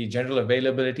announcing the general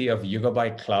availability of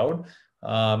Yugabyte Cloud.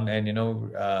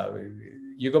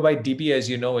 Yugabyte DB, as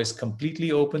you know, is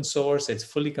completely open source. It's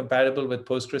fully compatible with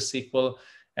PostgreSQL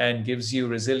and gives you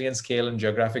resilience, scale, and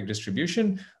geographic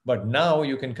distribution. But now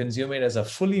you can consume it as a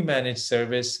fully managed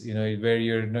service, where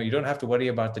you don't have to worry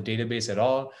about the database at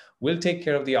all. We'll take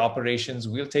care of the operations.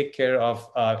 We'll take care of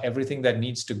everything that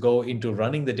needs to go into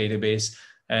running the database.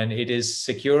 And it is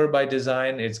secure by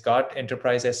design. It's got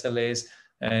enterprise SLAs.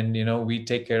 And we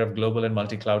take care of global and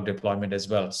multi-cloud deployment as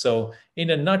well. So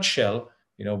in a nutshell,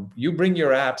 you bring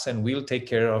your apps and we'll take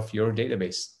care of your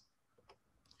database.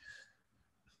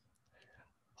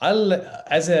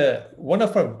 One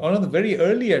of the very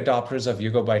early adopters of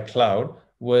Yugabyte Cloud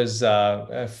was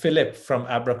Philip from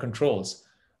Abra Controls.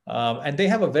 And they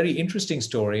have a very interesting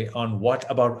story on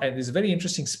and it's a very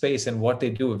interesting space and what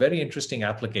they do, a very interesting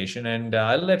application. And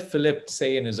I'll let Philip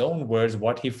say in his own words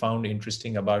what he found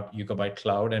interesting about Yugabyte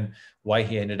Cloud and why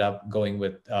he ended up going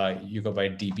with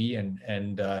Yugabyte DB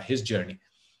and his journey.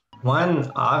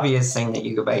 One obvious thing that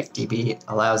Yugabyte DB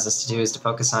allows us to do is to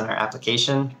focus on our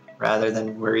application rather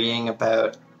than worrying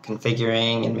about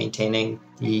configuring and maintaining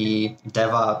the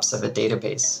DevOps of a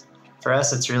database. For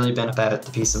us, it's really been about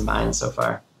the peace of mind so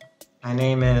far. My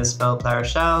name is Philip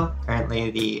Larochelle,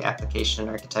 currently the application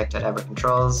architect at Abra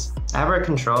Controls. Abra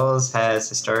Controls has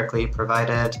historically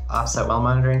provided offset well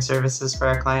monitoring services for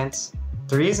our clients.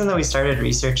 The reason that we started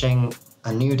researching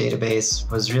a new database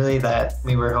was really that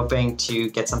we were hoping to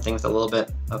get something with a little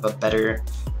bit of a better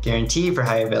guarantee for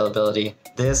high availability.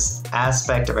 This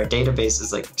aspect of our database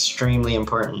is extremely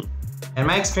important. In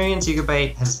my experience,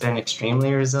 Yugabyte has been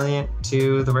extremely resilient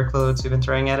to the workloads we've been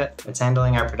throwing at it. It's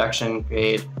handling our production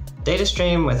grade data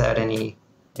stream without any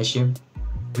issue.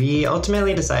 We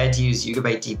ultimately decided to use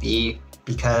Yugabyte DB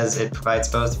because it provides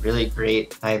both really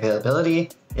great high availability,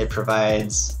 it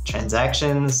provides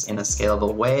transactions in a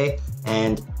scalable way,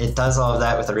 and it does all of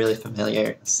that with a really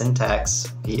familiar syntax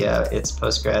via its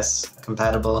Postgres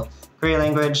compatible query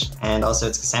language and also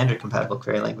its Cassandra compatible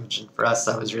query language. And for us,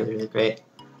 that was really, really great.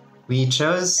 We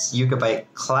chose Yugabyte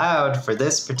Cloud for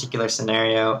this particular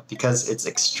scenario because it's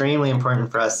extremely important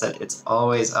for us that it's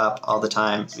always up all the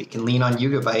time. We can lean on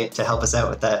Yugabyte to help us out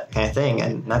with that kind of thing,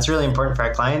 and that's really important for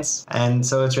our clients, and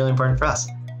so it's really important for us.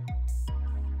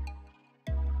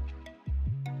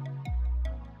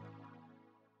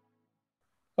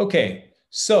 Okay,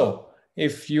 so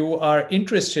if you are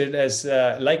interested,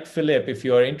 like Philip, if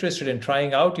you are interested in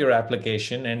trying out your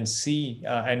application and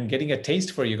and getting a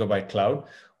taste for Yugabyte Cloud,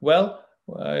 well,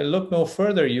 look no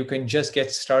further. You can just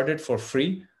get started for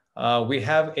free. We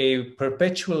have a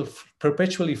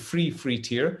perpetually free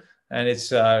tier, and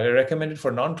it's recommended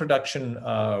for non-production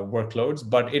workloads,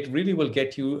 but it really will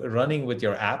get you running with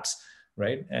your apps,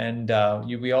 right? And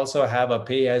we also have a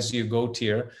pay-as-you-go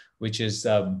tier, which is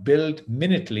billed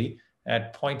minutely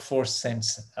at 0.4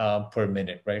 cents per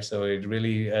minute, right? So it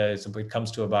really it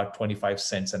comes to about 25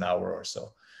 cents an hour or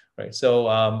so. Right. So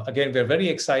again, we're very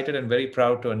excited and very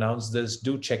proud to announce this.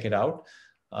 Do check it out.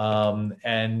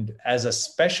 And as a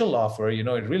special offer, it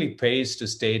really pays to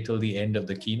stay till the end of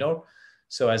the keynote.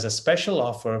 So as a special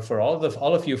offer for all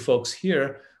of you folks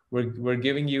here, we're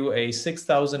giving you a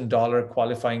 $6,000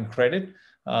 qualifying credit.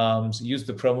 So use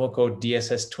the promo code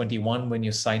DSS21 when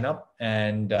you sign up,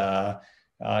 and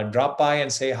drop by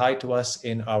and say hi to us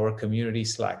in our community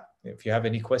Slack. If you have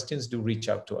any questions, do reach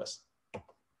out to us.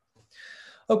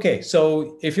 Okay,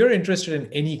 so if you're interested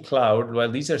in any cloud,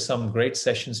 well, these are some great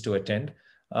sessions to attend.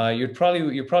 You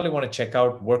probably want to check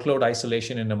out Workload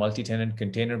Isolation in a Multi-Tenant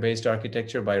Container-Based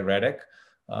Architecture by Radek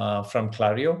from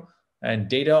Clario, and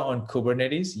Data on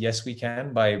Kubernetes, Yes We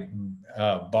Can by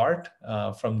Bart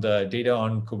from the Data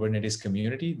on Kubernetes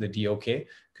community, the DOK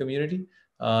community,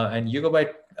 and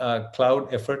Yugabyte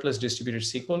Cloud Effortless Distributed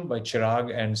SQL by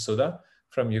Chirag and Sudha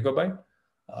from Yugabyte.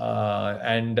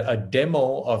 And a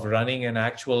demo of running an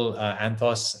actual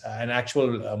Anthos,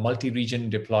 multi-region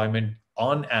deployment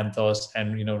on Anthos,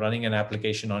 and running an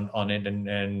application on it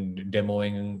and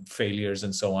demoing failures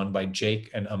and so on by Jake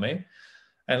and Ame.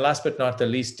 And last but not the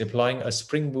least, deploying a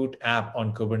Spring Boot app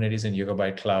on Kubernetes in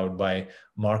Yugabyte Cloud by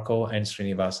Marco and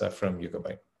Srinivasa from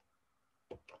Yugabyte.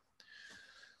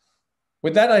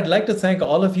 With that, I'd like to thank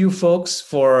all of you folks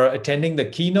for attending the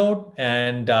keynote,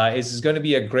 and this is going to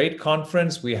be a great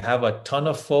conference. We have a ton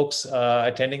of folks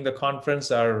attending the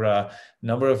conference. Our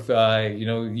number of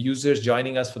users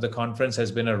joining us for the conference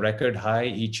has been a record high.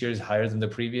 Each year is higher than the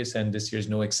previous, and this year is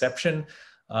no exception.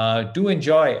 Do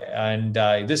enjoy, and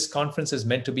this conference is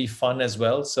meant to be fun as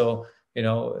well. So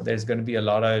there's going to be a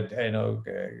lot of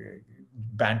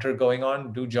banter going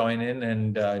on, do join in,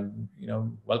 and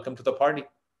welcome to the party.